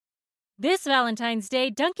This Valentine's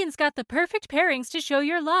Day, Dunkin's got the perfect pairings to show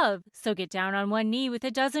your love. So get down on one knee with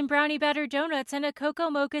a dozen brownie batter donuts and a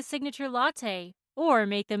cocoa mocha signature latte. Or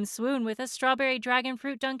make them swoon with a strawberry dragon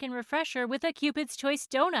fruit Dunkin' refresher with a Cupid's Choice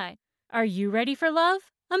donut. Are you ready for love?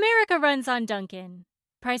 America runs on Dunkin'.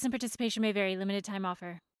 Price and participation may vary. Limited time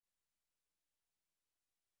offer.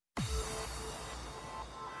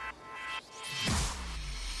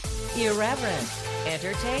 Irreverent,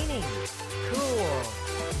 entertaining, cool.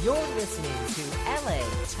 You're listening to LA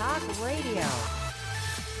Talk Radio.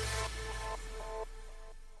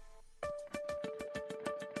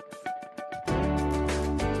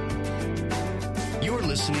 You're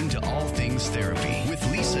listening to All Things Therapy with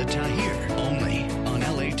Lisa Tahir, only on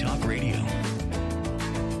LA Talk Radio.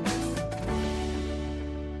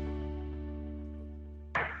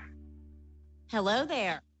 Hello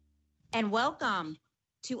there, and welcome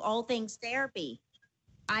to All Things Therapy.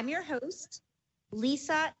 I'm your host,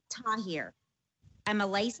 Lisa Tahir. I'm a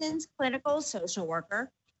licensed clinical social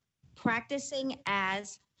worker practicing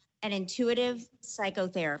as an intuitive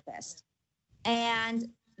psychotherapist. And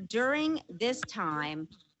during this time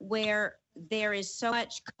where there is so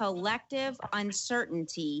much collective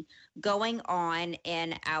uncertainty going on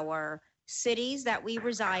in our cities that we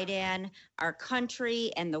reside in, our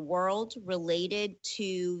country, and the world related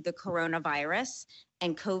to the coronavirus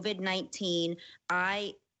and COVID-19,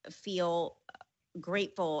 I feel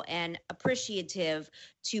grateful and appreciative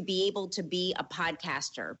to be able to be a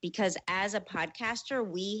podcaster, because as a podcaster,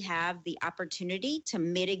 we have the opportunity to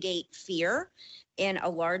mitigate fear in a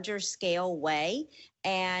larger scale way.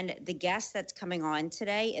 And the guest that's coming on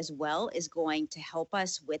today as well is going to help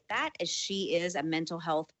us with that, as she is a mental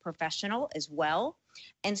health professional as well.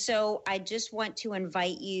 And so I just want to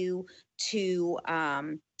invite you to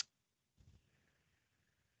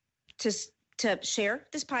share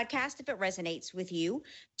this podcast if it resonates with you,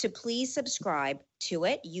 to please subscribe to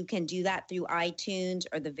it. You can do that through iTunes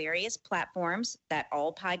or the various platforms that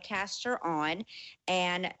all podcasts are on.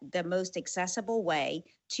 And the most accessible way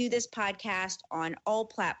to this podcast on all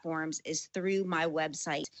platforms is through my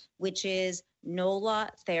website, which is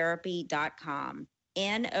nolatherapy.com.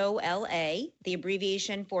 NOLA, the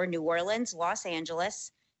abbreviation for New Orleans, Los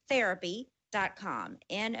Angeles, therapy.com.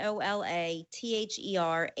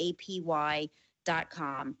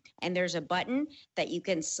 NOLATHERAPY.com. And there's a button that you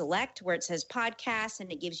can select where it says podcast,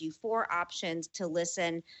 and it gives you 4 options to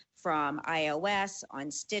listen from iOS,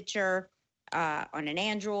 on Stitcher, on an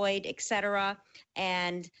Android, etc.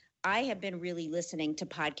 And I have been really listening to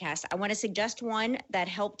podcasts. I want to suggest one that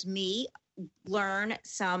helped me learn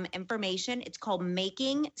some information. It's called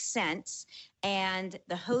Making Sense. And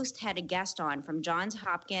the host had a guest on from Johns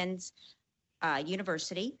Hopkins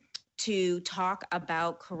University to talk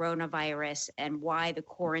about coronavirus and why the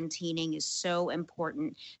quarantining is so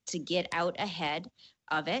important to get out ahead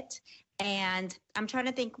of it. And I'm trying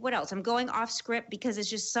to think what else. I'm going off script because it's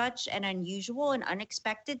just such an unusual and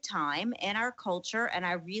unexpected time in our culture. And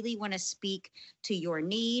I really want to speak to your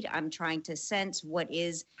need. I'm trying to sense what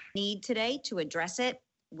is need today to address it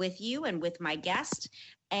with you and with my guest.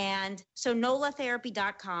 And so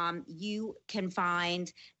nolatherapy.com, you can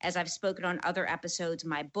find, as I've spoken on other episodes,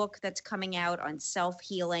 my book that's coming out on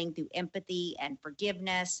self-healing through empathy and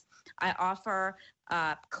forgiveness. I offer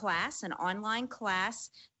a class, an online class,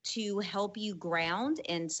 to help you ground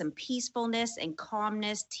in some peacefulness and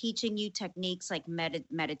calmness, teaching you techniques like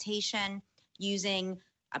meditation, using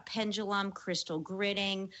a pendulum, crystal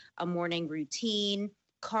gridding, a morning routine,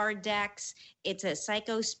 card decks. It's a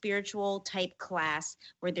psycho-spiritual type class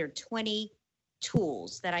where there are 20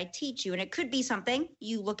 tools that I teach you. And it could be something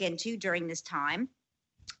you look into during this time.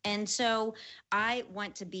 And so I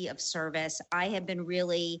want to be of service. I have been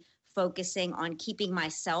really focusing on keeping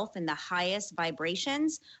myself in the highest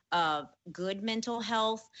vibrations of good mental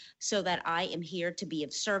health so that I am here to be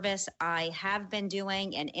of service. I have been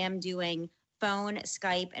doing and am doing phone,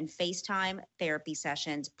 Skype, and FaceTime therapy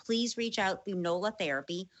sessions. Please reach out through NOLA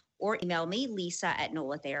Therapy or email me,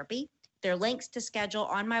 Lisa@NOLA.therapy. There are links to schedule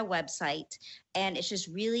on my website, and it's just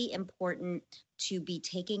really important to be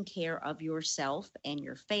taking care of yourself and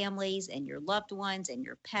your families and your loved ones and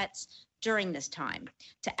your pets during this time.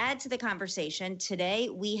 To add to the conversation, today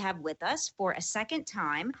we have with us for a second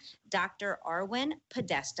time, Dr. Arwen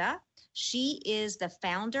Podesta. She is the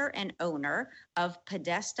founder and owner of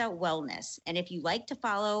Podesta Wellness. And if you like to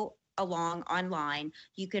follow along online,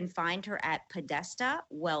 you can find her at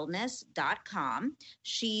podestawellness.com.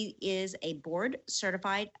 She is a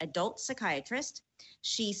board-certified adult psychiatrist.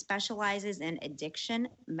 She specializes in addiction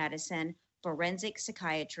medicine, forensic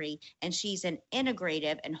psychiatry, and she's an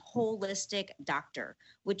integrative and holistic doctor,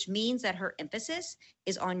 which means that her emphasis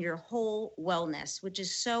is on your whole wellness, which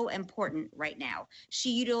is so important right now.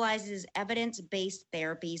 She utilizes evidence-based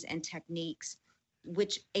therapies and techniques,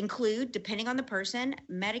 which include, depending on the person,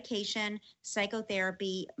 medication,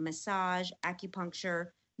 psychotherapy, massage, acupuncture,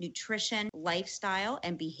 nutrition, lifestyle,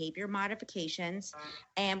 and behavior modifications.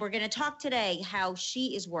 And we're going to talk today how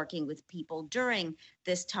she is working with people during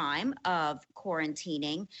this time of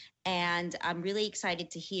quarantining. And I'm really excited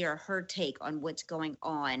to hear her take on what's going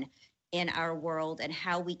on in our world and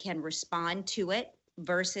how we can respond to it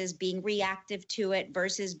versus being reactive to it,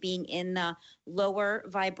 versus being in the lower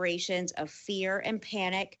vibrations of fear and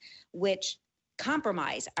panic, which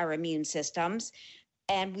compromise our immune systems.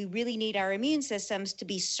 And we really need our immune systems to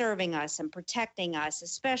be serving us and protecting us,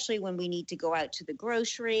 especially when we need to go out to the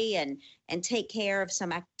grocery and take care of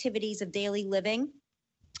some activities of daily living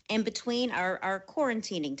in between our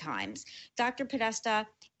quarantining times. Dr. Podesta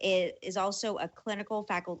is also a clinical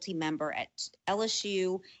faculty member at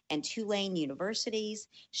LSU and Tulane Universities.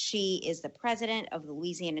 She is the president of the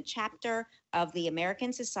Louisiana chapter of the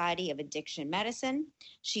American Society of Addiction Medicine.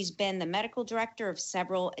 She's been the medical director of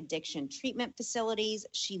several addiction treatment facilities.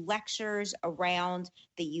 She lectures around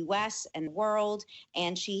the U.S. and the world,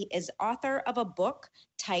 and she is author of a book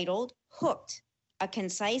titled Hooked: A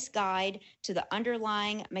Concise Guide to the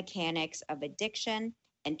Underlying Mechanics of Addiction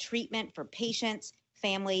and Treatment for Patients,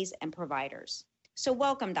 Families, and Providers. So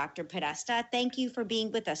welcome, Dr. Podesta. Thank you for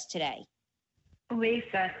being with us today.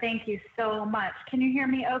 Lisa, thank you so much. Can you hear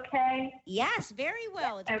me okay? Yes, very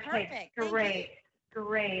well. It's perfect.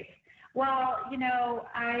 Great. Well,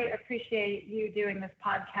 I appreciate you doing this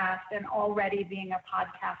podcast and already being a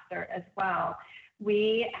podcaster as well.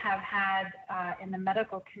 We have had in the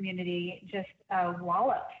medical community just a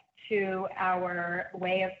wallop to our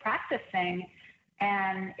way of practicing.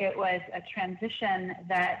 And it was a transition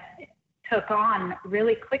that took on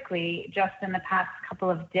really quickly just in the past couple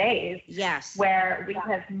of days. Yes. Where we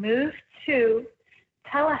have moved to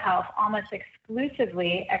telehealth almost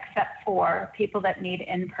exclusively, except for people that need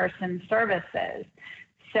in-person services.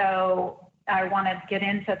 So I want to get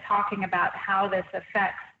into talking about how this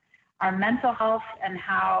affects our mental health and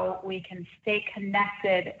how we can stay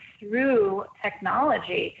connected through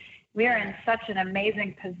technology. We are in such an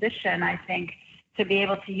amazing position, I think, to be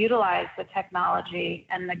able to utilize the technology,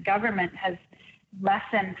 and the government has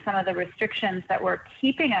lessened some of the restrictions that were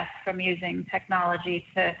keeping us from using technology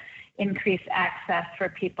to increase access for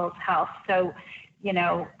people's health. So,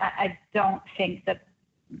 I don't think that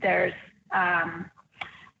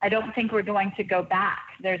I don't think we're going to go back.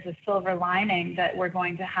 There's a silver lining that we're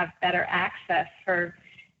going to have better access for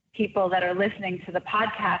people that are listening to the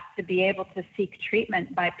podcast to be able to seek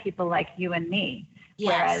treatment by people like you and me. Yes.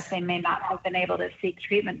 Whereas they may not have been able to seek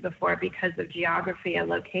treatment before because of geography or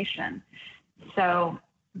location. So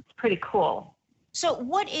it's pretty cool. So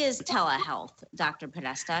what is telehealth, Dr.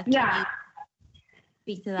 Podesta? Can you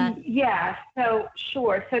speak to that? Yeah, so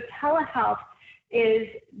sure. So telehealth is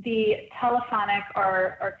the telephonic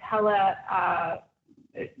or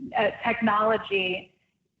technology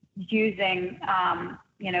using,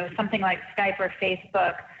 something like Skype or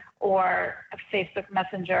Facebook or Facebook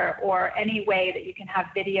Messenger, or any way that you can have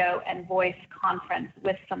video and voice conference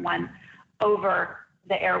with someone over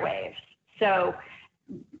the airwaves. So,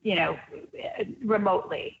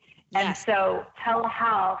 remotely. Yes. And so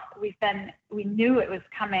telehealth, we knew it was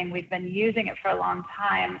coming. We've been using it for a long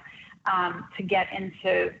time to get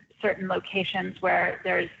into certain locations where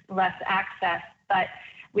there's less access, but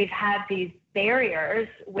we've had these barriers,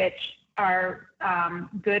 which are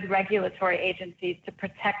good regulatory agencies to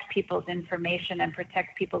protect people's information and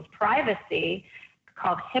protect people's privacy,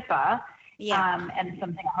 called HIPAA, and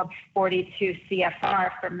something called 42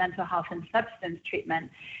 CFR for mental health and substance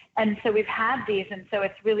treatment. And so we've had these, and so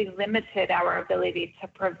it's really limited our ability to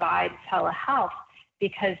provide telehealth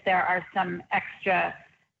because there are some extra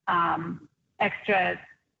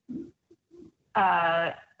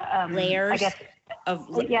layers, I guess,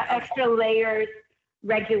 extra layers,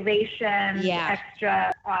 regulations,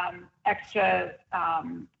 extra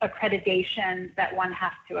accreditations that one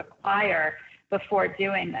has to acquire before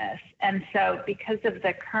doing this. And so because of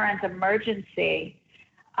the current emergency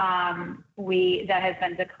that has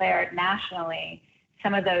been declared nationally,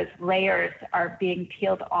 some of those layers are being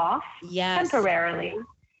peeled off temporarily.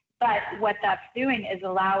 But what that's doing is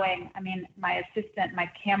allowing, my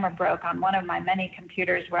camera broke on one of my many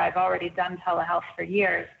computers where I've already done telehealth for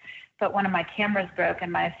years, but one of my cameras broke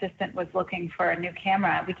and my assistant was looking for a new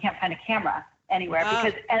camera. We can't find a camera anywhere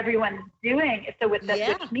because everyone's doing, which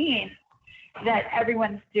means that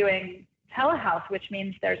everyone's doing telehealth, which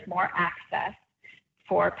means there's more access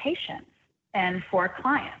for patients and for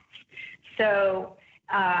clients. So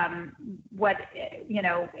what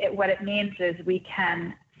it means is we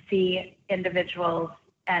can see individuals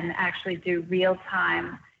and actually do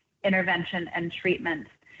real-time intervention and treatment,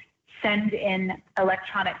 send in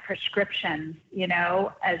electronic prescriptions,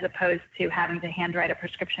 as opposed to having to handwrite a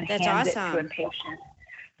prescription, That's hand awesome. it to a patient.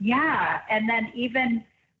 Yeah, and then even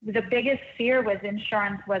the biggest fear was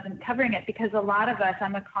insurance wasn't covering it, because a lot of us,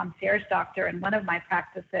 I'm a concierge doctor in one of my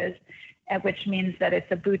practices, which means that it's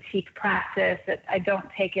a boutique practice, that I don't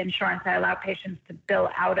take insurance. I allow patients to bill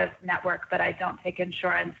out of network, but I don't take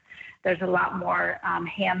insurance. There's a lot more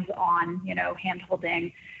hands-on,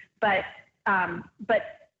 hand-holding. But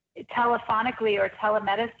telephonically or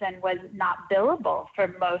telemedicine was not billable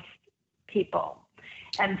for most people.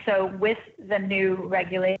 And so with the new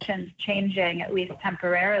regulations changing, at least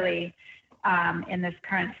temporarily, in this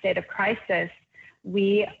current state of crisis,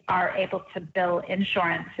 we are able to bill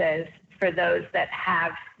insurances for those that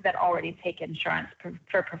already take insurance,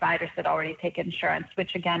 for providers that already take insurance,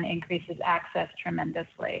 which again increases access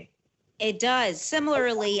tremendously. It does.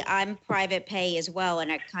 Similarly, I'm private pay as well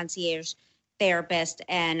and a concierge therapist,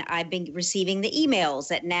 and I've been receiving the emails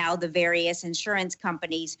that now the various insurance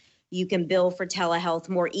companies, you can bill for telehealth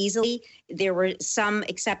more easily. There were some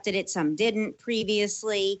accepted it, some didn't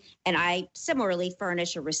previously. And I similarly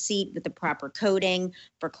furnish a receipt with the proper coding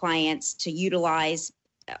for clients to utilize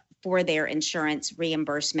for their insurance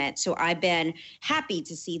reimbursement. So I've been happy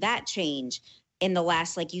to see that change in the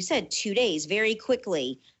last, like you said, 2 days, very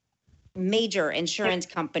quickly. Major insurance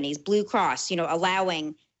companies, Blue Cross,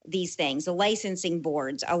 allowing these things, the licensing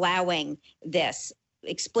boards allowing this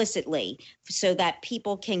explicitly so that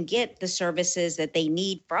people can get the services that they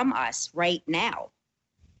need from us right now.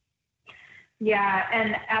 Yeah,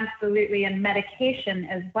 and absolutely, and medication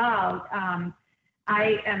as well.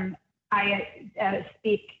 I'm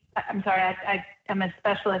a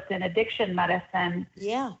specialist in addiction medicine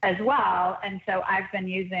as well. And so I've been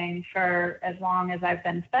using, for as long as I've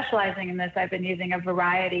been specializing in this, I've been using a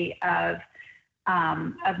variety of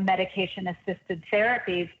medication-assisted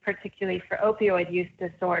therapies, particularly for opioid use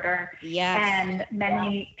disorder. Yes. And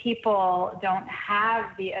many people don't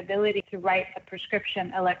have the ability to write a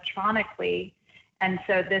prescription electronically. And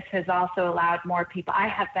so this has also allowed more people. I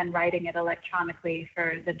have been writing it electronically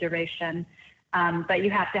for the duration, but you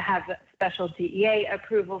have to have special DEA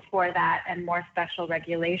approval for that and more special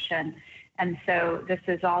regulation. And so this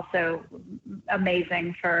is also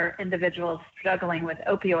amazing for individuals struggling with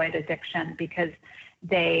opioid addiction, because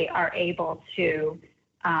they are able to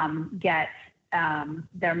get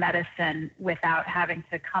their medicine without having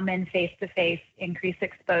to come in face-to-face, increase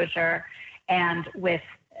exposure, and with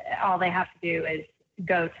all they have to do is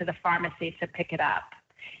go to the pharmacy to pick it up.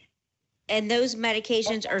 And those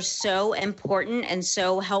medications are so important and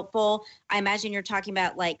so helpful. I imagine you're talking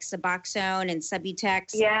about like Suboxone and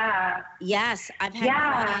Subutex. Yeah. Yes, I've had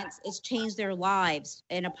clients, it's changed their lives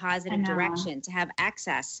in a positive direction to have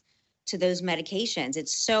access to those medications.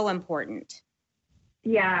 It's so important.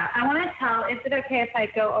 Yeah, I want to tell, is it okay if I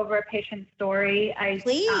go over a patient story?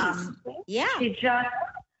 Please. She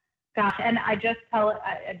I just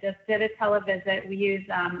did a televisit. We use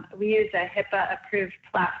a HIPAA-approved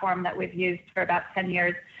platform that we've used for about 10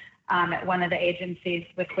 years at one of the agencies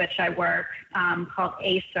with which I work, called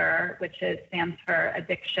ACER, which stands for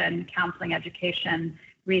Addiction Counseling Education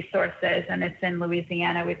Resources, and it's in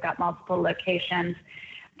Louisiana. We've got multiple locations,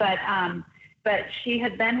 but she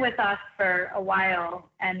had been with us for a while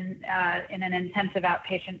and in an intensive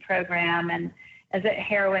outpatient program, and as a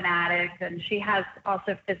heroin addict, and she has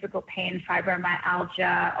also physical pain,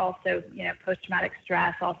 fibromyalgia, also, post-traumatic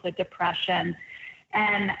stress, also depression.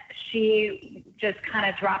 And she just kind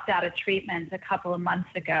of dropped out of treatment a couple of months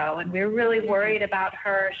ago. And we were really worried about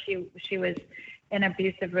her. She was in an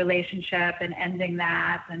abusive relationship and ending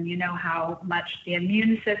that. And you know how much the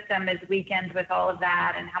immune system is weakened with all of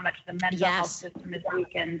that, and how much the mental health system is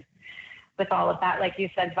weakened with all of that. Like you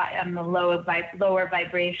said, on the lower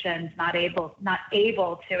vibrations, not able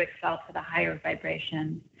to excel to the higher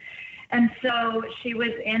vibrations. And so she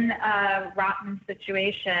was in a rotten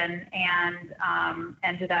situation and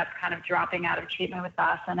ended up kind of dropping out of treatment with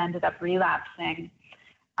us and ended up relapsing.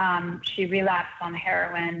 She relapsed on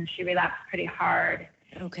heroin. She relapsed pretty hard.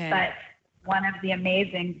 Okay. But one of the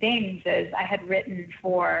amazing things is I had written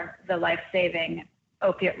for the life-saving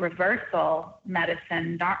opiate reversal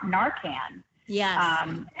medicine, Narcan. Yes.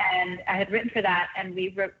 And I had written for that, and we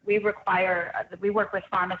work with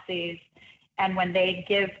pharmacies, and when they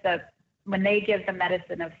give the when they give the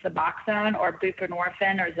medicine of Suboxone or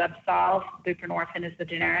buprenorphine or Zubsolv, buprenorphine is the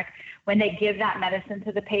generic, when they give that medicine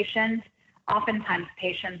to the patient, oftentimes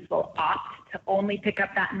patients will opt to only pick up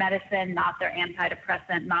that medicine, not their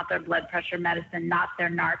antidepressant, not their blood pressure medicine, not their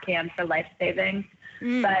Narcan for life-saving,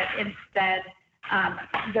 but instead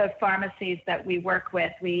the pharmacies that we work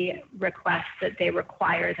with, we request that they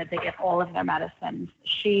require that they get all of their medicines.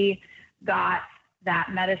 She got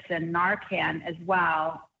that medicine, Narcan, as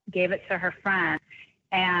well, gave it to her friend.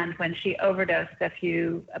 And when she overdosed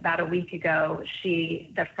about a week ago,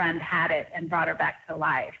 the friend had it and brought her back to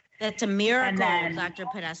life. That's a miracle, Dr.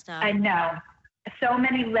 Podesta. I know. So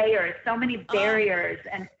many layers, so many barriers,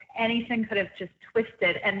 and anything could have just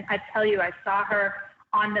twisted. And I tell you, I saw her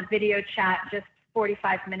on the video chat just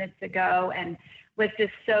 45 minutes ago and was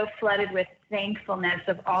just so flooded with thankfulness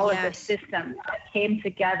of all of the systems that came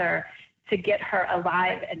together to get her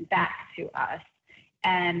alive and back to us.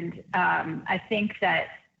 And I think that,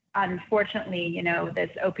 unfortunately,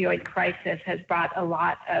 this opioid crisis has brought a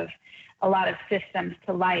lot of systems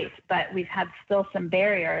to light, but we've had still some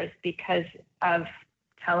barriers because of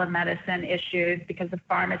telemedicine issues, because of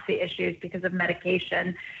pharmacy issues, because of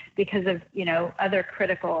medication, because of, other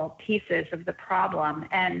critical pieces of the problem.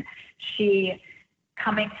 And she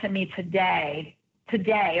coming to me today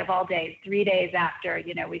of all days, 3 days after,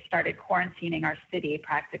 we started quarantining our city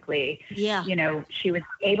practically, she was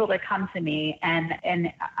able to come to me and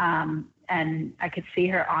I could see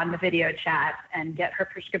her on the video chat and get her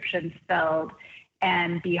prescriptions filled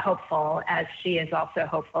and be hopeful, as she is also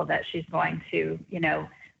hopeful that she's going to,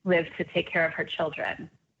 live to take care of her children.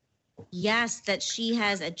 Yes, that she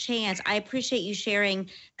has a chance. I appreciate you sharing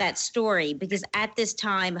that story, because at this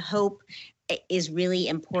time, hope is really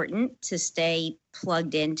important to stay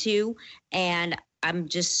plugged into. And I'm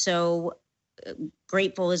just so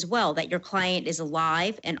grateful as well that your client is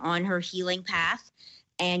alive and on her healing path,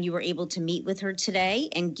 and you were able to meet with her today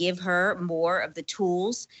and give her more of the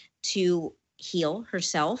tools to heal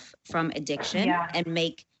herself from addiction and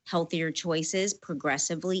make healthier choices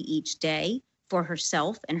progressively each day for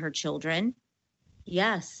herself and her children.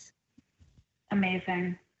 Yes.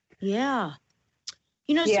 Amazing. Yeah.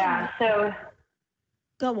 So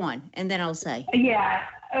go on, and then I'll say. Yeah.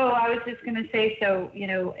 Oh, I was just going to say, so,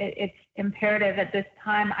 it's imperative at this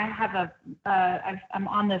time. I have I'm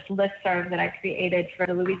on this listserv that I created for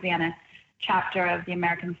the Louisiana chapter of the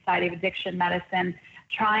American Society of Addiction Medicine,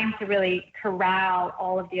 trying to really corral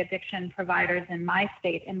all of the addiction providers in my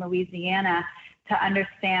state, in Louisiana, to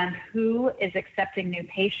understand who is accepting new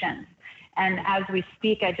patients. And as we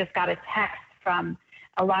speak, I just got a text from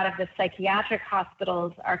a lot of the psychiatric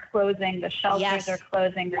hospitals are closing, the shelters are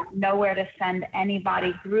closing, there's nowhere to send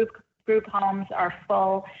anybody. Group homes are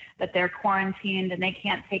full, but they're quarantined and they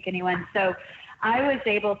can't take anyone. So I was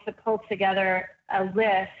able to pull together a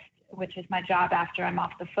list, which is my job after I'm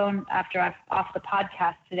off the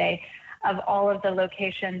podcast today, of all of the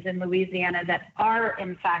locations in Louisiana that are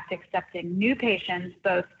in fact accepting new patients,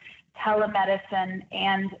 both telemedicine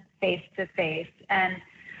and face-to-face. And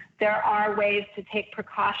there are ways to take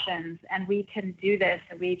precautions, and we can do this.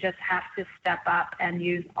 We just have to step up and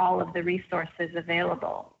use all of the resources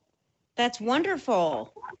available. That's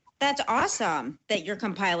wonderful. That's awesome that you're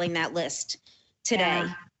compiling that list today.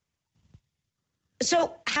 Yeah.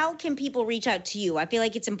 So how can people reach out to you? I feel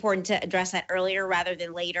like it's important to address that earlier rather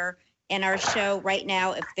than later in our show. Right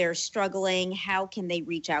now, if they're struggling, how can they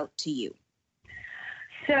reach out to you?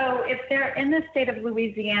 So if they're in the state of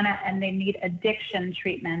Louisiana and they need addiction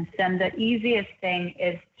treatments, then the easiest thing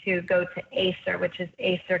is to go to ACER, which is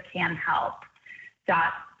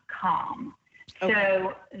acercanhelp.com. Okay.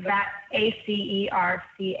 So that's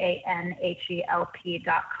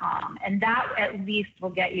acercanhelp.com. And that at least will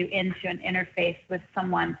get you into an interface with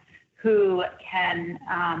someone who can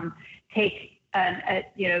take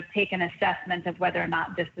an assessment of whether or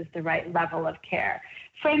not this is the right level of care.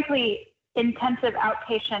 Frankly, intensive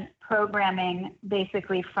outpatient programming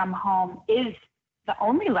basically from home is the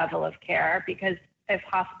only level of care, because if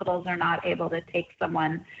hospitals are not able to take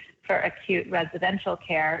someone for acute residential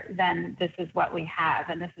care, then this is what we have,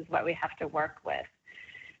 and this is what we have to work with.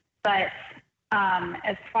 But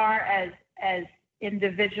as far as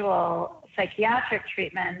individual psychiatric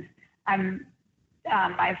treatments, my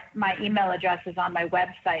email address is on my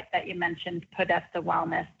website that you mentioned,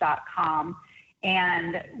 podestawellness.com.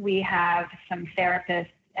 And we have some therapists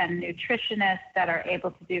and nutritionists that are able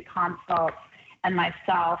to do consults. And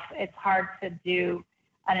myself, it's hard to do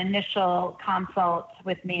an initial consult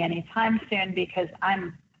with me anytime soon because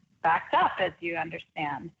I'm backed up, as you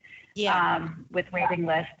understand, with waiting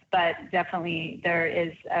lists. But definitely there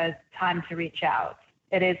is a time to reach out.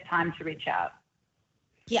 it is time to reach out.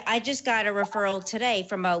 Yeah, I just got a referral today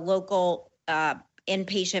from a local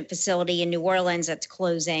inpatient facility in New Orleans that's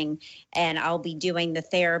closing, and I'll be doing the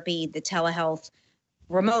therapy, the telehealth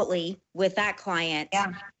remotely with that client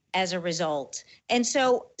as a result. And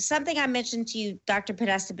so something I mentioned to you, Dr.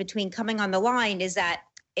 Podesta, between coming on the line is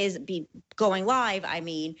going live,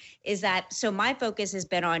 is that so my focus has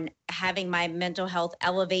been on having my mental health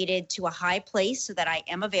elevated to a high place so that I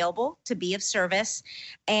am available to be of service.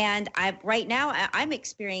 And right now I'm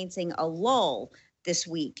experiencing a lull this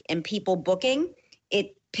week in people booking.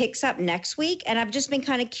 It picks up next week. And I've just been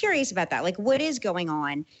kind of curious about that. Like, what is going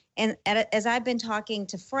on? And as I've been talking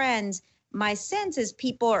to friends, my sense is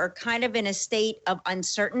people are kind of in a state of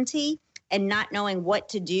uncertainty and not knowing what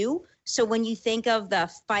to do. So when you think of the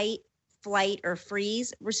fight, flight, or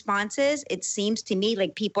freeze responses, it seems to me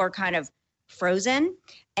like people are kind of frozen.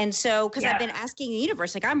 And so, because I've been asking the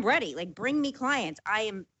universe, like, I'm ready, like, bring me clients. I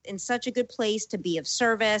am in such a good place to be of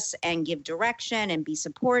service and give direction and be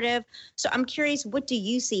supportive. So I'm curious, what do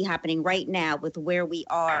you see happening right now with where we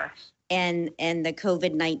are and the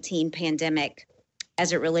COVID-19 pandemic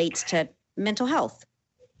as it relates to mental health?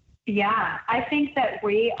 Yeah, I think that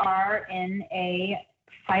we are in a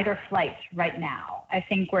fight or flight right now. I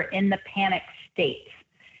think we're in the panic state.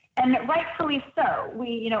 And rightfully so.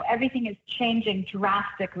 Everything is changing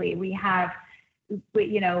drastically. We've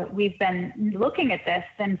been looking at this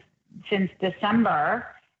since December,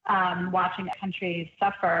 watching the country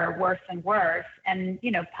suffer worse and worse. And,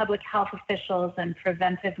 public health officials and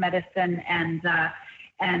preventive medicine and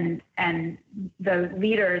the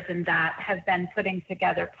leaders in that have been putting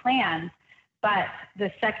together plans. But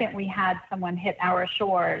the second we had someone hit our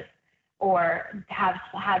shores or have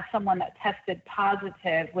had someone that tested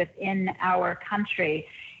positive within our country,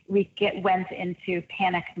 we went into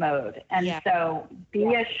panic mode. And so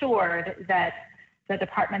be assured that the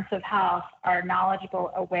departments of health are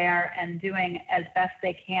knowledgeable, aware, and doing as best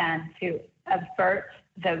they can to avert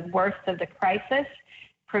the worst of the crisis,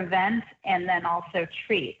 prevent, and then also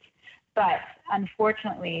treat. But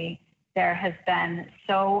unfortunately, there has been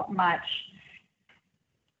so much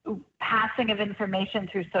passing of information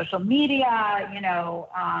through social media,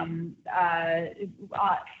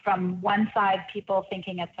 from one side, people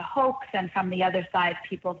thinking it's a hoax, and from the other side,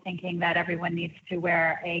 people thinking that everyone needs to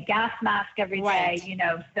wear a gas mask every day,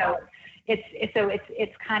 so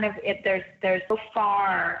it's kind of, there's so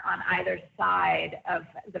far on either side of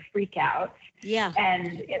the freak out. Yeah.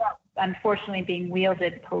 And it's unfortunately being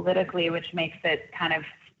wielded politically, which makes it kind of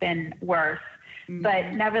spin worse.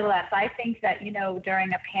 But nevertheless, I think that,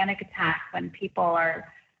 during a panic attack, when people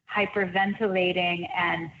are hyperventilating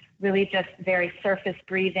and really just very surface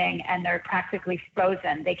breathing and they're practically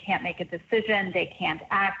frozen, they can't make a decision, they can't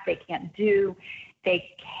act, they can't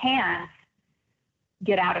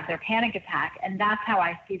get out of their panic attack. And that's how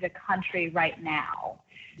I see the country right now.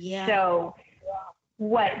 Yeah. So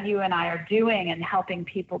what you and I are doing and helping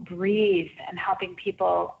people breathe and helping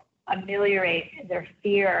people ameliorate their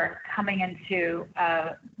fear, coming into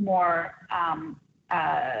a more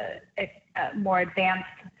advanced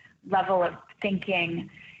level of thinking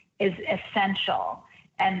is essential.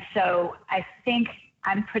 And so I think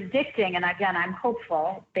I'm predicting, and again, I'm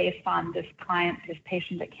hopeful based on this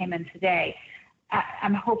patient that came in today,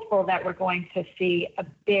 I'm hopeful that we're going to see a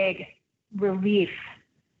big relief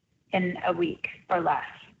in a week or less.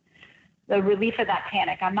 The relief of that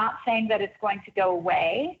panic. I'm not saying that it's going to go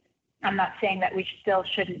away. I'm not saying that we still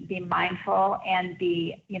shouldn't be mindful and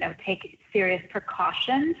take serious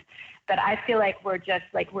precautions, but I feel like we're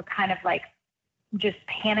kind of just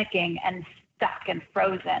panicking and stuck and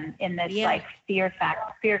frozen in this fear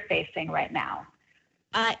facing right now.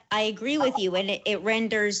 I agree with you, and it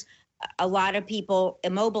renders a lot of people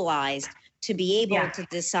immobilized to be able to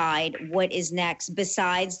decide what is next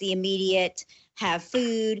besides the immediate have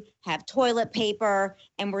food, have toilet paper,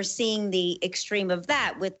 and we're seeing the extreme of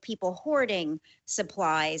that with people hoarding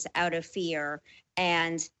supplies out of fear.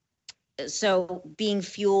 And so being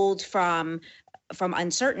fueled from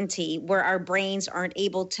uncertainty where our brains aren't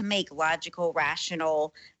able to make logical,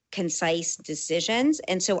 rational, concise decisions.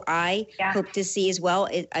 And so I hope to see as well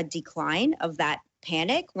a decline of that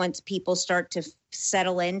panic once people start to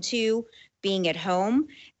settle into being at home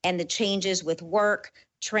and the changes with work,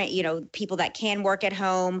 people that can work at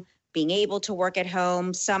home, being able to work at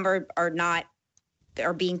home. Some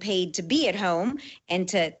are being paid to be at home, and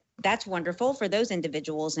that's wonderful for those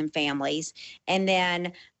individuals and families. And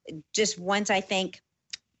then just once I think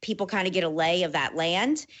people kind of get a lay of that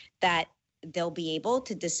land, that they'll be able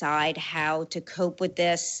to decide how to cope with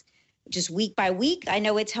this just week by week. I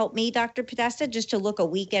know it's helped me, Dr. Podesta, just to look a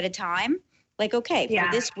week at a time. like, okay, Yeah.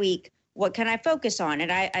 for this week, what can I focus on?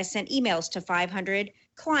 And I sent emails to 500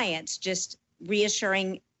 clients, just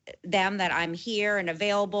reassuring them that I'm here and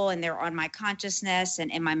available, and they're on my consciousness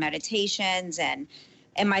and in my meditations and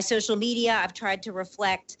my social media. I've tried to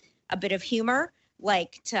reflect a bit of humor,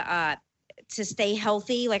 like to stay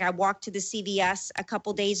healthy. Like I walked to the CVS a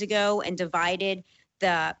couple days ago and divided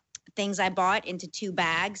the things I bought into 2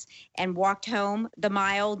 bags and walked home the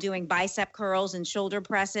mile doing bicep curls and shoulder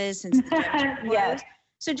presses since the gym's closed. Yes.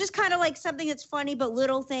 So just kind of like something that's funny, but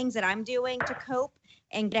little things that I'm doing to cope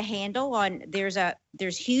and get a handle on. There's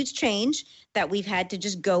huge change that we've had to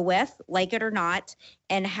just go with, like it or not.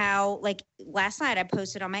 And how, like last night I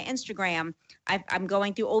posted on my Instagram, I'm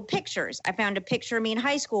going through old pictures. I found a picture of me in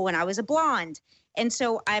high school when I was a blonde. And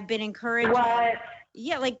so I've been encouraged. What?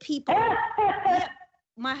 Yeah, like people, yeah,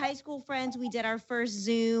 my high school friends, we did our first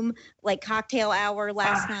Zoom like cocktail hour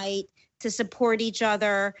last night to support each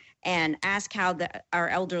other and ask how our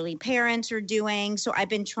elderly parents are doing. So I've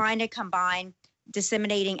been trying to combine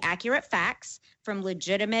disseminating accurate facts from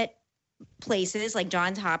legitimate places like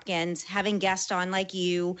Johns Hopkins, having guests on like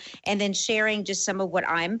you, and then sharing just some of what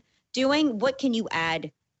I'm doing. What can you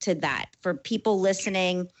add to that for people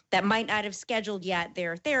listening that might not have scheduled yet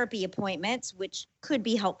their therapy appointments, which could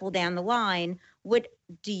be helpful down the line? What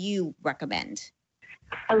do you recommend?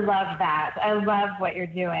 I love that. I love what you're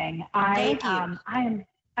doing. Thank you.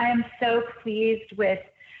 I am so pleased with,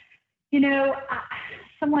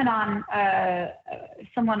 someone on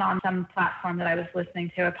some platform that I was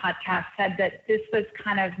listening to, a podcast, said that this was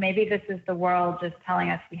kind of, maybe this is the world just telling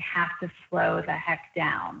us we have to slow the heck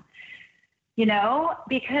down,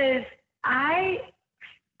 because I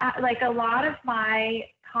like a lot of my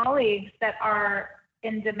colleagues that are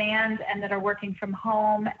in demand and that are working from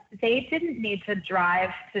home, they didn't need to drive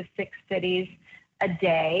to 6 cities a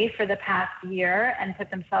day for the past year and put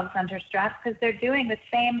themselves under stress, because they're doing the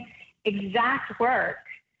same exact work,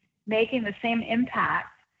 making the same impact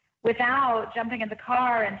without jumping in the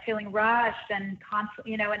car and feeling rushed and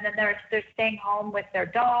constantly, and then they're staying home with their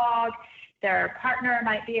dog. Their partner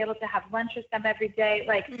might be able to have lunch with them every day.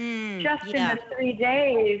 Like in the 3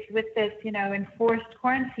 days with this, enforced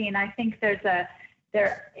quarantine, I think there's a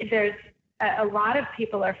lot of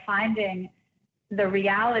people are finding the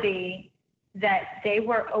reality that they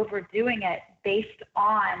were overdoing it based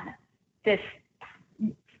on this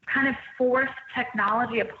kind of forced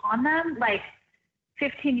technology upon them. Like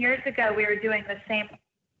 15 years ago, we were doing the same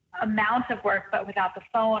amount of work, but without the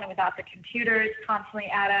phone and without the computers constantly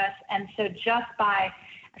at us. And so I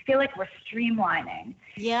feel like we're streamlining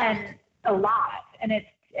and a lot. And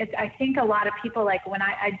I think a lot of people, like when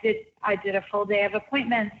I did a full day of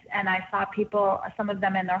appointments and I saw people, some of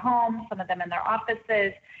them in their homes, some of them in their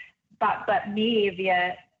offices, but me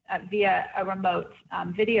via a remote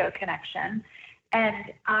video connection.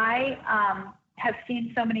 And I have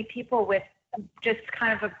seen so many people with just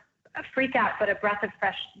kind of a freak out, but a breath of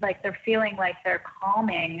fresh, like they're feeling like they're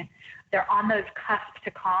calming. They're on those cusp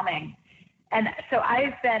to calming. And so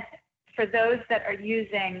I've been, for those that are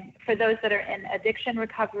in addiction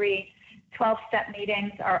recovery, 12-step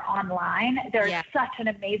meetings are online. There's such an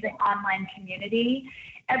amazing online community.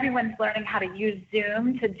 Everyone's learning how to use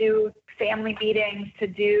Zoom to do family meetings, to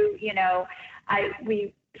do,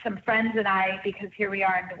 some friends and I, because here we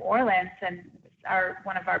are in New Orleans and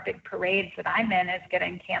one of our big parades that I'm in is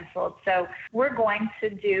getting canceled. So we're going to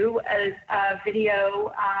do a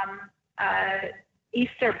video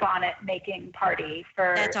Easter bonnet making party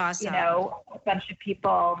for, That's awesome. A bunch of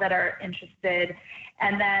people that are interested,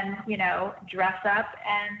 and then, dress up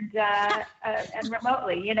and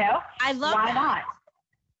remotely, I love Why that. not?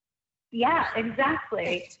 Yeah,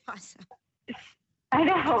 exactly. That's awesome. I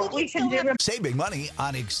know. We can do Saving money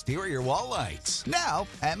on exterior wall lights. Now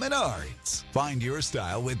at Menards. Find your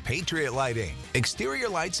style with Patriot Lighting. Exterior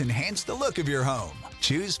lights enhance the look of your home.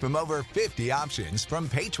 Choose from over 50 options from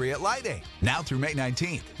Patriot Lighting. Now through May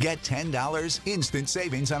 19th, get $10 instant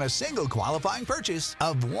savings on a single qualifying purchase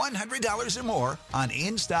of $100 or more on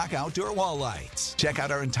in-stock outdoor wall lights. Check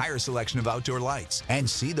out our entire selection of outdoor lights and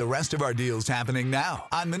see the rest of our deals happening now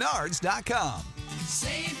on Menards.com.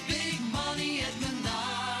 Save big money at Menards.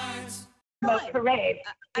 remote parade.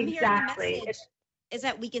 I'm Exactly. hearing the message is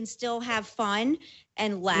that we can still have fun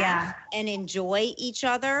and laugh and enjoy each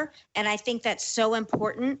other. And I think that's so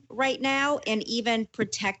important right now, and even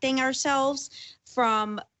protecting ourselves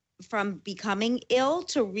from becoming ill,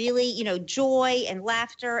 to really, joy and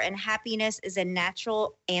laughter and happiness is a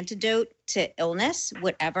natural antidote to illness,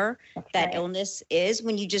 whatever that illness is.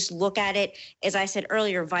 When you just look at it, as I said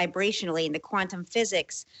earlier, vibrationally, and the quantum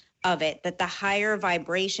physics of it, that the higher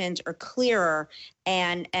vibrations are clearer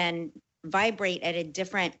and vibrate at a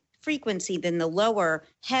different frequency than the lower,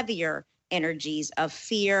 heavier energies of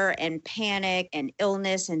fear and panic and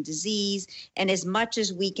illness and disease. And as much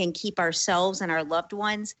as we can keep ourselves and our loved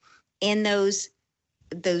ones in those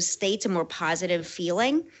states, a more positive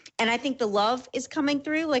feeling. And I think the love is coming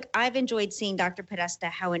through. Like, I've enjoyed seeing, Dr. Podesta,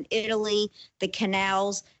 how in Italy, the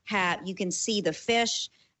canals you can see the fish,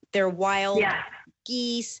 they're wild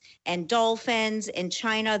geese and dolphins. In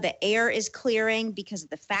China, the air is clearing because of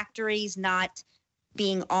the factories not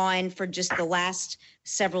being on for just the last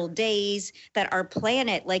several days, that our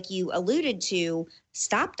planet, like you alluded to,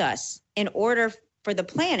 stopped us in order for the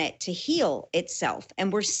planet to heal itself.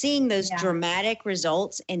 And we're seeing those dramatic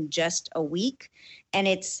results in just a week. And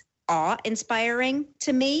it's awe-inspiring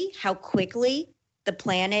to me how quickly the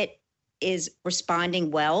planet is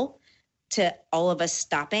responding well to all of us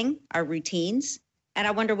stopping our routines. And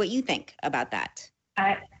I wonder what you think about that.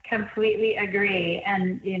 I completely agree.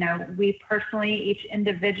 And, we personally, each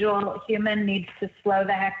individual human needs to slow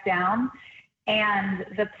the heck down. And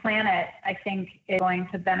the planet, I think, is going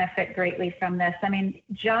to benefit greatly from this. I mean,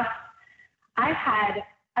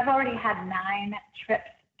 I've already had 9 trips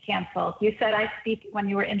canceled. You said I speak, when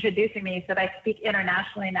you were introducing me, you said I speak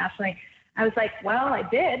internationally, nationally. I was like, well, I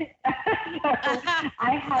did. So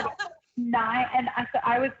I had 9, and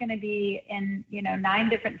I was going to be in, 9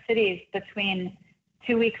 different cities between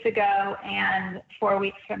 2 weeks ago and 4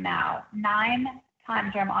 weeks from now. 9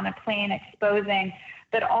 times where I'm on a plane exposing,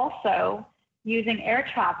 but also using air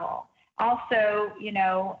travel, also,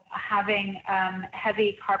 having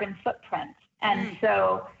heavy carbon footprints. And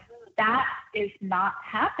so that is not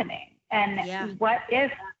happening. And what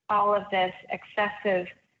if all of this excessive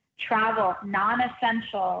travel,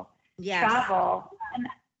 non-essential travel,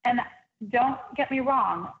 and don't get me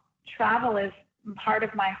wrong, travel is part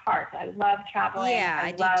of my heart. I love traveling. Yeah,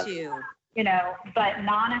 I do too. But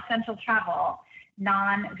non-essential travel,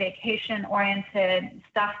 non-vacation oriented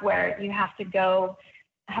stuff where you have to go.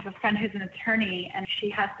 I have a friend who's an attorney, and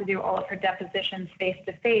she has to do all of her depositions face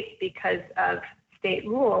to face because of state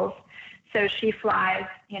rules. So she flies,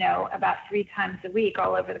 about 3 times a week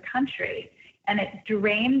all over the country, and it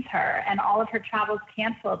drains her, and all of her travel's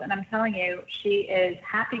canceled. And I'm telling you, she is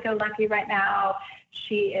happy-go-lucky right now.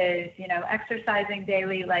 She is, exercising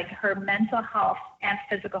daily. Like, her mental health and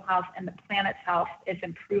physical health and the planet's health is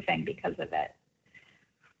improving because of it.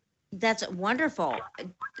 That's wonderful.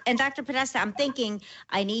 And Dr. Podesta, I'm thinking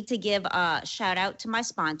I need to give a shout out to my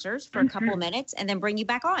sponsors for a couple of minutes and then bring you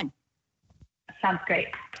back on. Sounds great.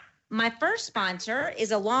 My first sponsor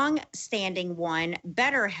is a long-standing one,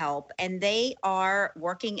 BetterHelp, and they are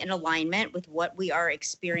working in alignment with what we are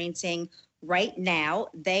experiencing right now.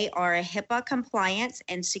 They are a HIPAA compliant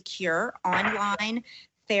and secure online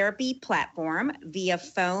therapy platform via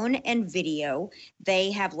phone and video.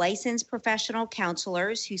 They have licensed professional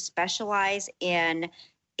counselors who specialize in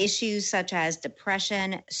issues such as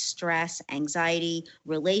depression, stress, anxiety,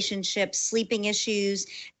 relationships, sleeping issues,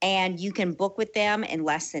 and you can book with them in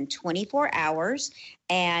less than 24 hours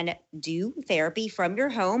and do therapy from your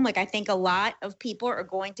home, like I think a lot of people are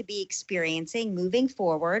going to be experiencing moving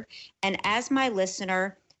forward. And as my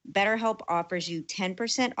listener, BetterHelp offers you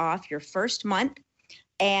 10% off your first month.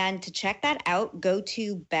 And to check that out, go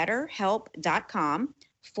to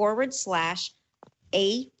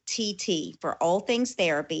betterhelp.com/ATT for all things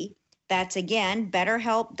therapy. That's again,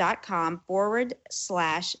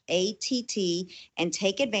 betterhelp.com/ATT, and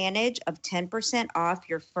take advantage of 10% off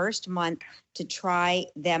your first month to try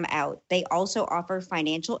them out. They also offer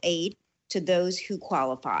financial aid to those who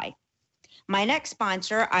qualify. My next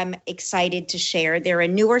sponsor, I'm excited to share. They're a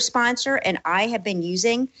newer sponsor, and I have been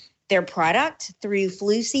using their product through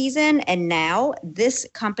flu season. And now this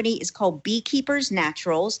company is called Beekeepers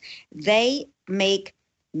Naturals. They make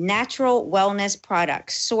natural wellness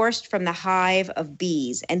products sourced from the hive of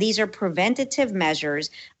bees. And these are preventative measures.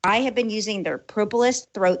 I have been using their Propolis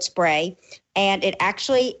throat spray, and it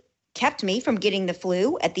actually kept me from getting the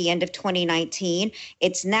flu at the end of 2019.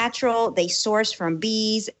 It's natural. They source from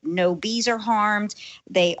bees. No bees are harmed.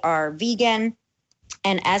 They are vegan.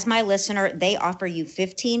 And as my listener, they offer you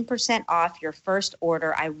 15% off your first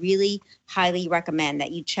order. I really highly recommend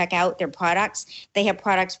that you check out their products. They have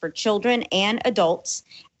products for children and adults,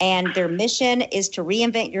 and their mission is to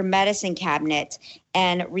reinvent your medicine cabinet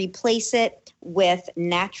and replace it with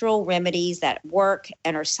natural remedies that work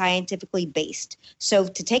and are scientifically based. So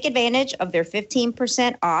to take advantage of their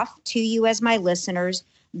 15% off to you as my listeners,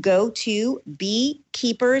 go to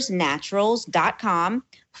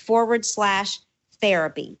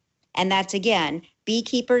beekeepersnaturals.com/therapy. And that's again,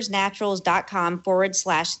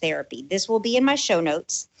 beekeepersnaturals.com/therapy. This will be in my show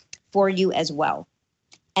notes for you as well.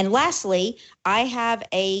 And lastly, I have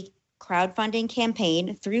a crowdfunding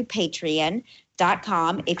campaign through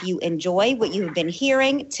Patreon.com. If you enjoy what you have been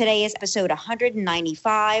hearing, today is episode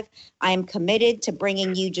 195. I am committed to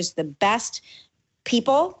bringing you just the best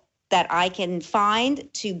people that I can find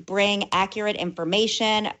to bring accurate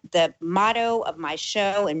information. The motto of my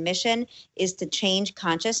show and mission is to change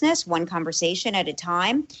consciousness one conversation at a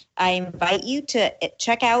time. I invite you to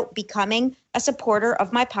check out becoming a supporter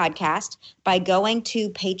of my podcast by going to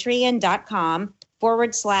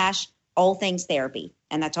patreon.com/all things therapy.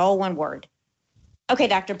 And that's all one word. Okay,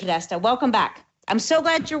 Dr. Podesta, welcome back. I'm so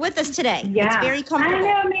glad you're with us today. Yeah, it's very comfortable.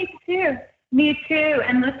 I know, me too. Me too.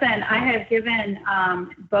 And listen, I have given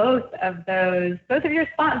both of your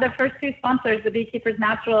the first two sponsors, the Beekeepers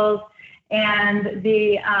Naturals and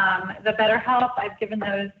the Better Health. I've given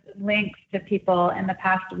those links to people in the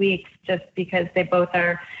past weeks just because they both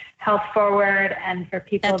are health forward and for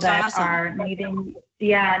people That's awesome. Are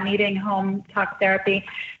needing home talk therapy.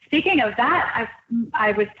 Speaking of that,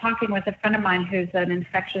 I was talking with a friend of mine who's an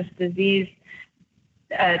infectious disease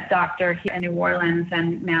doctor here in New Orleans,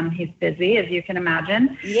 and ma'am, he's busy, as you can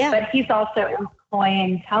imagine. Yeah. But he's also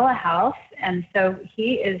employing telehealth, and so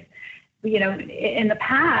he is, in the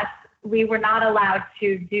past, we were not allowed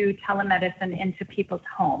to do telemedicine into people's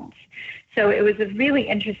homes. So it was a really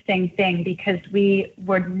interesting thing because we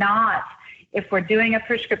were not, if we're doing a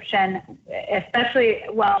prescription, especially,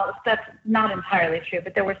 well, that's not entirely true,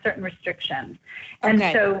 but there were certain restrictions. And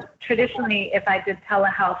so traditionally, if I did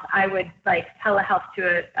telehealth, I would telehealth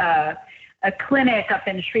to a clinic up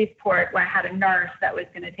in Shreveport where I had a nurse that was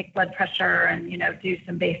going to take blood pressure and, do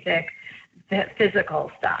some basic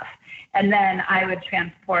physical stuff. And then I would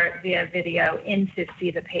transport via video in to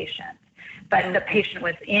see the patient. But the patient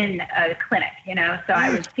was in a clinic, so I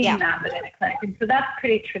was seeing them in a clinic. And so that's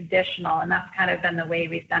pretty traditional, and that's kind of been the way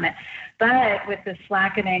we've done it. But with the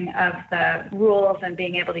slackening of the rules and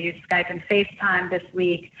being able to use Skype and FaceTime this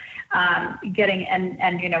week,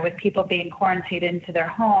 with people being quarantined into their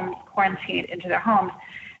homes,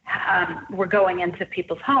 we're going into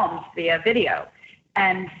people's homes via video.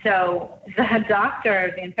 And so the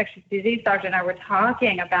infectious disease doctor, and I were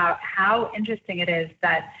talking about how interesting it is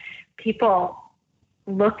that people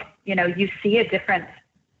look, you see a different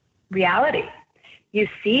reality. You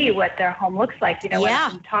see what their home looks like. When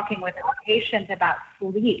I'm talking with a patient about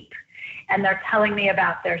sleep, and they're telling me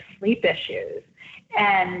about their sleep issues,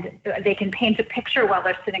 and they can paint a picture while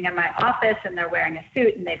they're sitting in my office and they're wearing a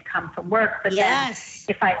suit and they've come from work. But then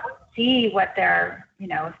if I see what they're,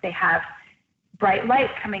 if they have bright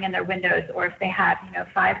light coming in their windows, or if they have,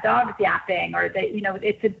 5 dogs yapping, or they,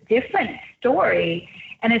 it's a different story.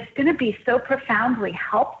 And it's going to be so profoundly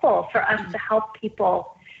helpful for us to help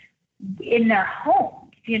people in their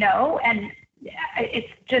homes, and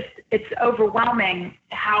it's overwhelming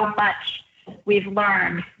how much we've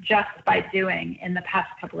learned just by doing in the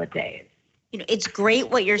past couple of days. It's great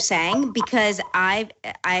what you're saying, because I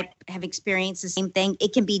have experienced the same thing.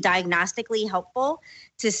 It can be diagnostically helpful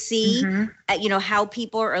to see, how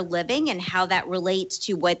people are living and how that relates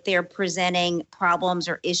to what their presenting problems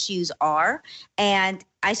or issues are. And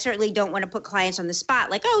I certainly don't want to put clients on the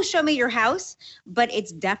spot like, oh, show me your house. But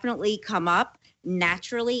it's definitely come up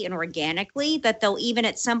naturally and organically that they'll even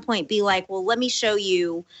at some point be like, well, let me show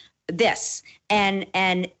you this. And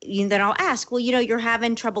then I'll ask, well, you're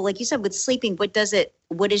having trouble, like you said, with sleeping.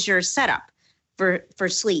 What is your setup for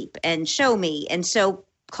sleep? And show me. And so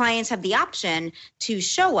clients have the option to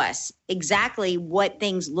show us exactly what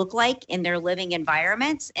things look like in their living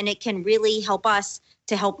environments. And it can really help us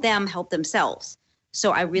to help them help themselves.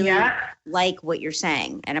 So I really like what you're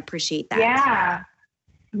saying and appreciate that.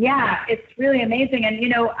 Yeah, it's really amazing. And,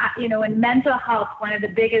 in mental health, one of the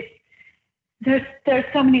biggest, there's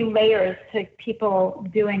so many layers to people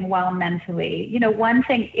doing well mentally. One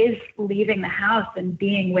thing is leaving the house and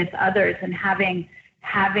being with others and having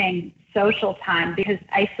social time, because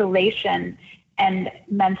isolation and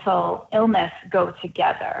mental illness go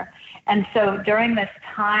together. And so during this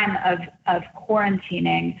time of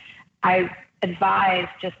quarantining, I advise,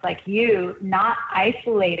 just like you, not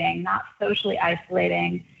socially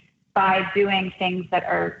isolating by doing things that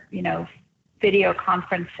are, video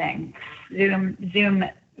conferencing, Zoom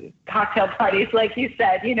cocktail parties, like you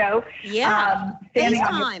said, standing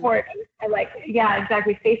on your porch.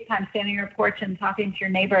 Exactly. FaceTime, standing on your porch and talking to your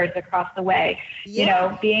neighbors across the way,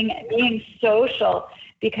 being social,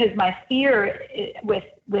 because my fear with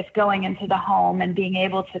going into the home and being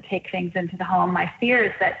able to take things into the home, my fear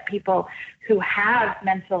is that people who have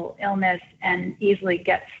mental illness and easily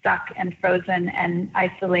get stuck and frozen and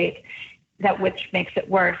isolate, which makes it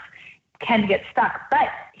worse, can get stuck. But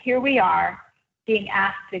here we are being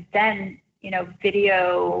asked to then,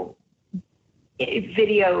 video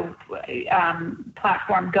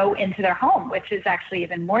platform go into their home, which is actually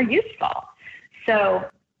even more useful. So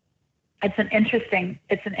it's an interesting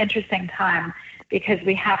time, because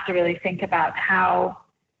we have to really think about how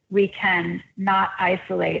we can not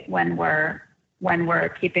isolate when we're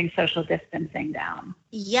keeping social distancing down.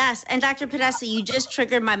 Yes. And Dr. Podesta, you just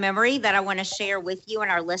triggered my memory that I want to share with you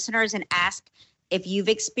and our listeners and ask if you've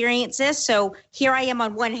experienced this. So here I am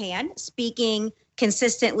on one hand speaking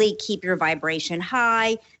consistently, keep your vibration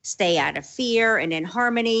high, stay out of fear and in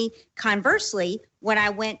harmony. Conversely, when I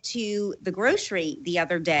went to the grocery the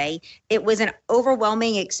other day, it was an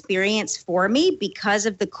overwhelming experience for me because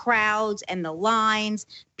of the crowds and the lines,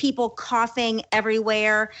 people coughing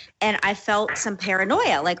everywhere. And I felt some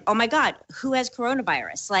paranoia, like, oh my God, who has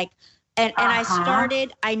coronavirus? And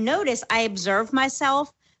I observed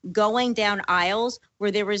myself going down aisles where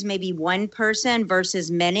there was maybe one person versus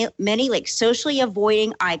many, like socially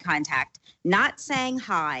avoiding eye contact, not saying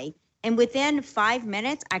hi. And within 5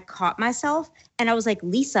 minutes, I caught myself and I was like,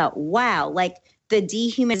 Lisa, wow, like the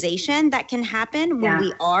dehumanization that can happen when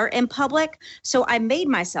we are in public. So I made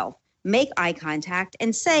myself make eye contact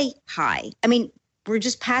and say hi. I mean, we're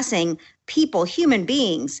just passing people, human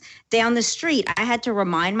beings down the street. I had to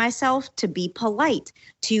remind myself to be polite,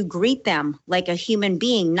 to greet them like a human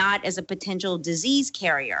being, not as a potential disease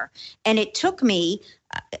carrier. And it took me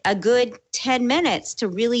a good 10 minutes to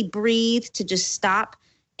really breathe, to just stop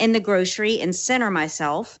in the grocery and center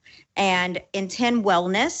myself and intend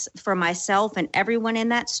wellness for myself and everyone in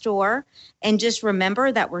that store. And just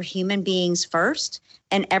remember that we're human beings first,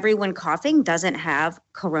 and everyone coughing doesn't have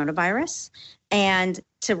coronavirus. And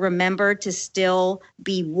to remember to still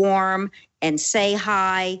be warm and say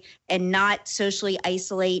hi and not socially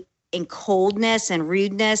isolate in coldness and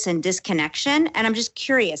rudeness and disconnection. And I'm just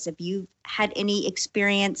curious if you've had any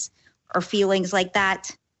experience or feelings like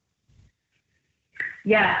that.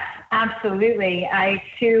 Yes, absolutely. I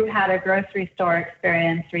too had a grocery store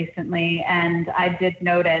experience recently, and I did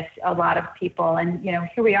notice a lot of people, and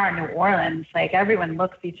here we are in New Orleans, like everyone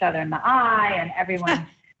looks each other in the eye and everyone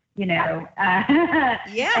and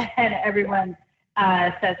everyone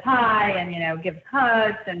says hi and, gives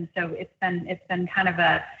hugs. And so it's been kind of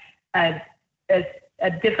a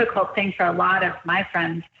difficult thing for a lot of my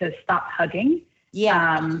friends to stop hugging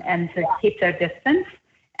and to keep their distance.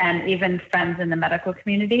 And even friends in the medical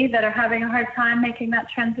community that are having a hard time making that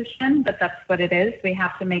transition, but that's what it is. We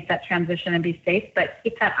have to make that transition and be safe, but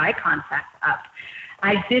keep that eye contact up.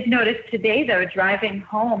 I did notice today, though, driving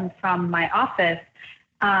home from my office,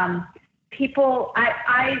 I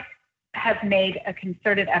have made a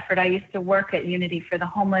concerted effort. I used to work at Unity for the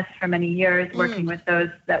homeless for many years, working with those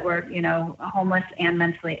that were, homeless and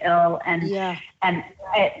mentally ill. And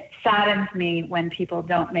it saddens me when people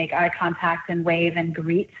don't make eye contact and wave and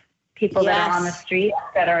greet people that are on the street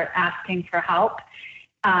that are asking for help.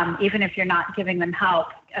 Even if you're not giving them help,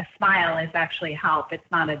 a smile is actually help. It's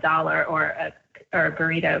not $1 or a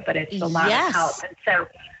burrito, but it's a lot of help. And so,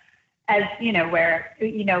 as where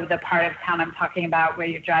the part of town I'm talking about, where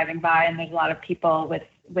you're driving by and there's a lot of people with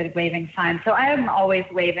waving signs. So I am always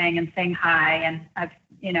waving and saying hi, and I've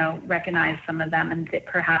recognized some of them, and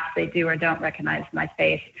perhaps they do or don't recognize my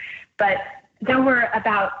face. But there were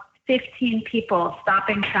about 15 people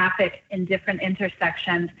stopping traffic in different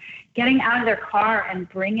intersections, getting out of their car and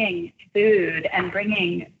bringing food and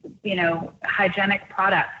bringing hygienic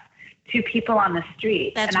products to people on the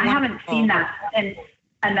street. That's and wonderful. I haven't seen that in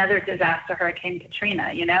another disaster, Hurricane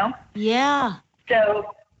Katrina, Yeah.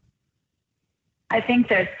 So I think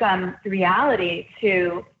there's some reality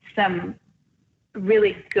to some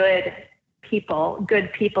really good people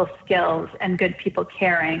skills and good people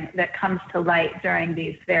caring that comes to light during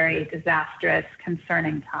these very disastrous,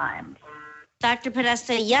 concerning times. Dr.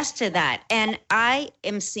 Podesta, yes to that. And I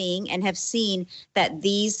am seeing and have seen that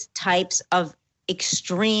these types of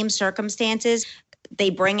extreme circumstances, they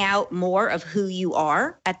bring out more of who you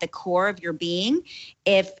are at the core of your being.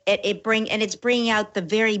 It's bringing out the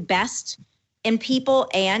very best in people,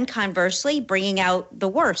 and conversely, bringing out the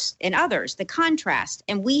worst in others, the contrast.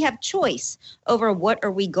 And we have choice over what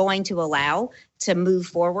are we going to allow to move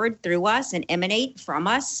forward through us and emanate from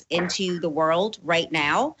us into the world right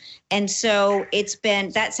now. And so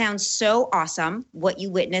that sounds so awesome, what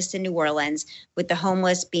you witnessed in New Orleans with the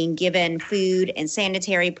homeless being given food and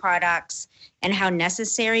sanitary products, and how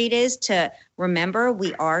necessary it is to remember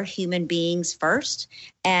we are human beings first.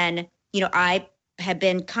 And, I have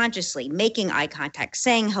been consciously making eye contact,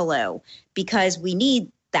 saying hello, because we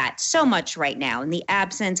need that so much right now in the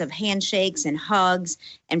absence of handshakes and hugs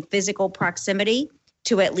and physical proximity.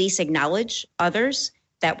 to at least acknowledge others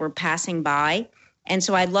that were passing by. And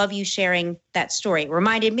so I love you sharing that story. It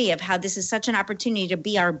reminded me of how this is such an opportunity to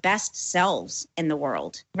be our best selves in the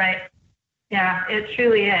world. Right. Yeah, it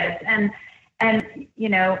truly is. And you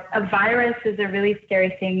know, a virus is a really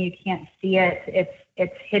scary thing. You can't see it.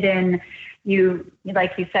 It's hidden. You,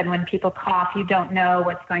 like you said, when people cough, you don't know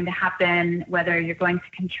what's going to happen, whether you're going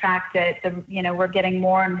to contract it. You know, we're getting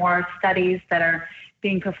more and more studies that are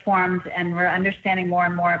being performed, and we're understanding more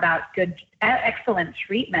and more about excellent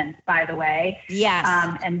treatments, by the way. Yes.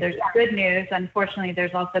 And there's good news. Unfortunately,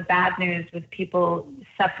 there's also bad news with people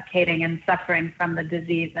suffocating and suffering from the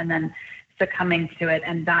disease and then succumbing to it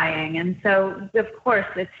and dying. And so, of course,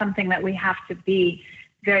 it's something that we have to be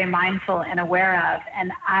very mindful and aware of.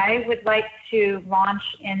 And I would like to launch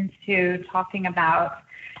into talking about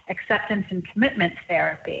acceptance and commitment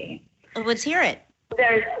therapy. Let's hear it.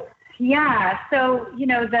 So, you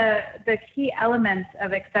know, the key elements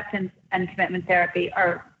of acceptance and commitment therapy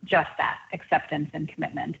are just that, acceptance and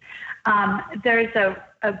commitment. There's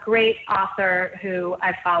a great author who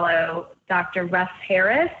I follow, Dr. Russ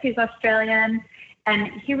Harris. He's Australian,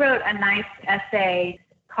 and he wrote a nice essay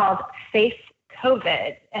called Face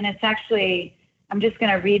COVID. And it's actually, I'm just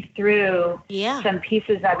going to read through some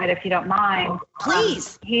pieces of it, if you don't mind.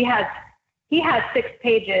 Please. He has 6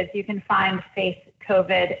 pages. You can find Face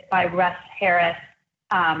COVID by Russ Harris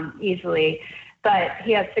easily, but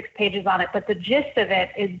he has 6 pages on it. But the gist of it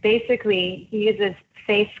is basically he uses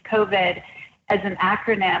Face COVID as an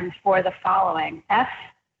acronym for the following. F,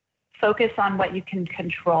 focus on what you can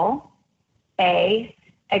control. A,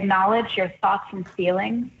 acknowledge your thoughts and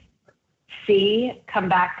feelings. C, come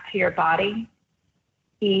back to your body.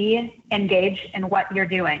 E, engage in what you're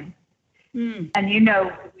doing. And you know,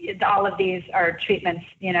 all of these are treatments.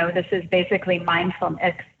 You know, this is basically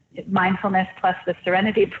mindfulness plus the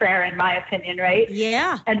Serenity Prayer, in my opinion, right?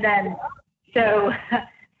 Yeah. And then, so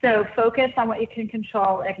focus on what you can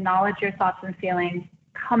control, acknowledge your thoughts and feelings,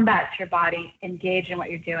 come back to your body, engage in what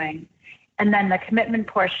you're doing. And then the commitment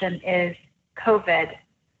portion is COVID,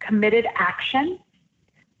 committed action,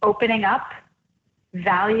 opening up,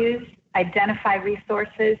 values, identify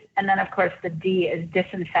resources, and then, of course, the D is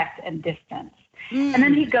disinfect and distance. And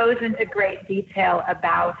then he goes into great detail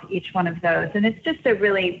about each one of those. And it's just a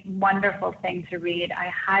really wonderful thing to read. I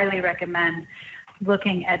highly recommend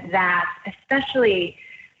looking at that, especially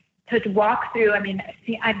to walk through. I mean,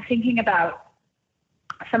 I'm thinking about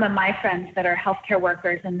some of my friends that are healthcare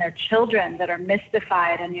workers and their children that are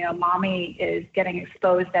mystified, and, you know, mommy is getting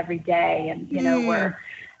exposed every day, and, you know, we're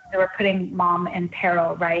putting mom in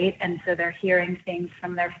peril, right? And so they're hearing things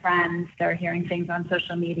from their friends, they're hearing things on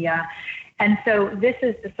social media. And so this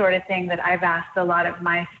is the sort of thing that I've asked a lot of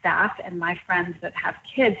my staff and my friends that have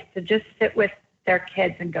kids to just sit with their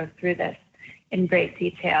kids and go through this in great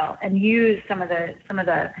detail and use some of the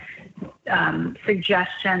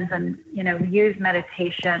suggestions, and, you know, use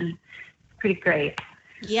meditation. Pretty great.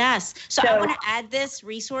 Yes. So I want to add this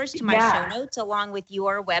resource to my show notes along with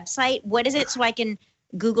your website. What is it, so I can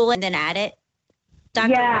Google and then add it?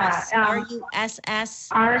 Dr. Russ, R-U-S-S.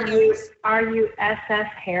 R-U-S-S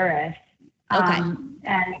Harris. Okay.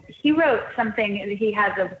 And he wrote something. He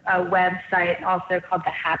has a website also called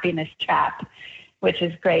The Happiness Trap, which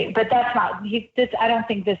is great. But that's not. I don't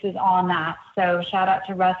think this is on that. So shout out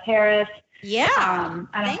to Russ Harris. Yeah.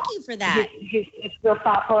 Thank you for that. It's real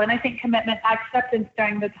thoughtful, and I think commitment, acceptance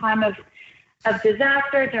during the time of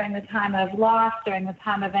disaster, during the time of loss, during the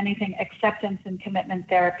time of anything, acceptance and commitment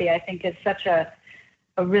therapy, I think, is such a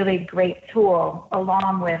really great tool,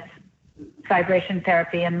 along with vibration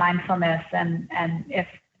therapy and mindfulness. And if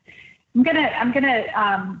I'm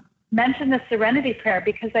gonna mention the Serenity Prayer,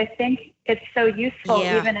 because I think it's so useful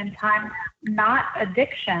even in times, not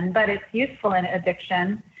addiction, but it's useful in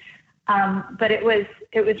addiction. But it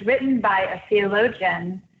was written by a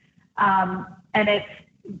theologian, and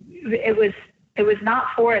it was not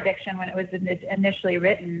for addiction when it was initially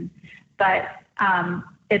written, but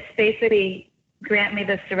it's basically, grant me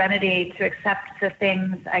the serenity to accept the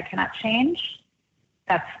things I cannot change.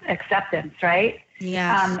 That's acceptance, right?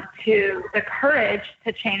 Yes. To the courage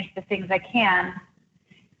to change the things I can,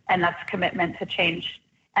 and that's commitment to change,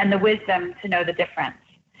 and the wisdom to know the difference.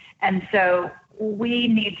 And so we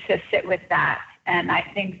need to sit with that. And I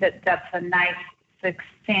think that that's a nice,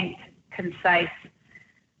 succinct, concise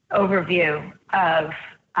overview of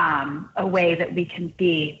a way that we can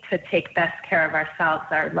be to take best care of ourselves,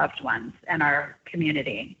 our loved ones, and our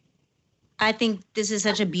community. I think this is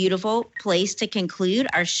such a beautiful place to conclude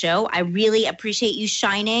our show. I really appreciate you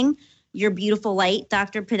shining your beautiful light,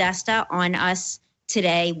 Dr. Podesta, on us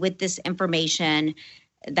today with this information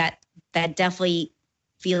that definitely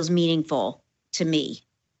feels meaningful to me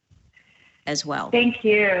as well. Thank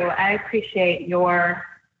you. I appreciate your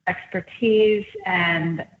expertise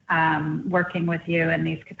and working with you in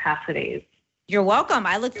these capacities. You're welcome.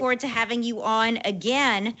 I look forward to having you on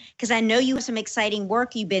again because I know you have some exciting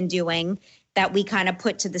work you've been doing that we kind of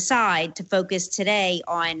put to the side to focus today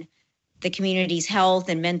on the community's health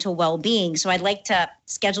and mental well-being. So I'd like to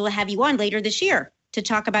schedule to have you on later this year to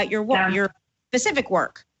talk about your work, your specific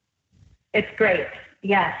work. It's great.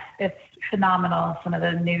 Yes, it's phenomenal, some of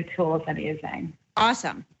the new tools I'm using.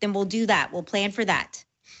 Awesome. Then we'll do that. We'll plan for that.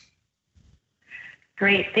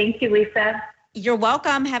 Great. Thank you, Lisa. You're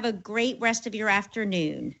welcome. Have a great rest of your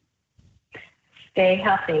afternoon. Stay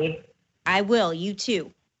healthy. I will. You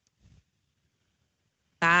too.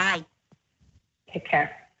 Bye. Take care.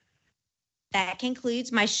 That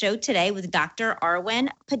concludes my show today with Dr. Arwen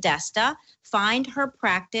Podesta. Find her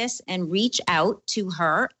practice and reach out to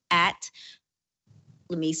her at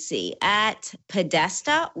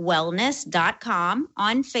podestawellness.com,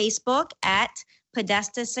 on Facebook at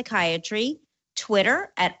Podesta Psychiatry,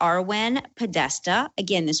 Twitter at Arwen Podesta.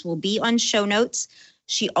 Again, this will be on show notes.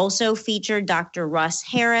 She also featured Dr. Russ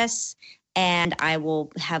Harris, and I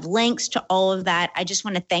will have links to all of that. I just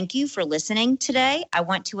want to thank you for listening today. I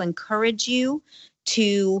want to encourage you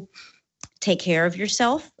to take care of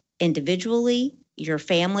yourself individually, your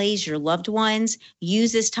families, your loved ones.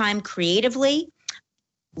 Use this time creatively.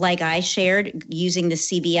 Like I shared, using the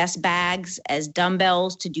CBS bags as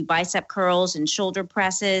dumbbells to do bicep curls and shoulder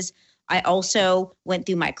presses. I also went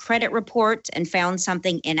through my credit report and found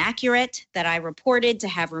something inaccurate that I reported to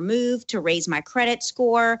have removed to raise my credit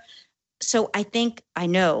score. So I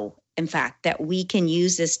know, in fact, that we can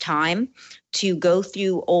use this time to go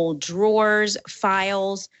through old drawers,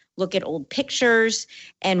 files, look at old pictures,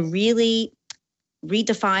 and really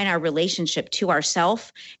redefine our relationship to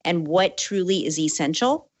ourselves and what truly is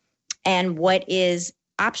essential and what is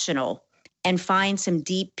optional, and find some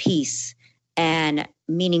deep peace and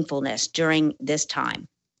meaningfulness during this time.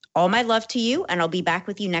 All my love to you, and I'll be back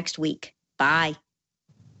with you next week. Bye.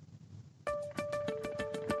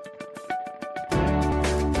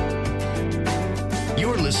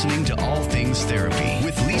 You're listening to All Things Therapy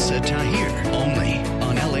with Lisa Tahir, only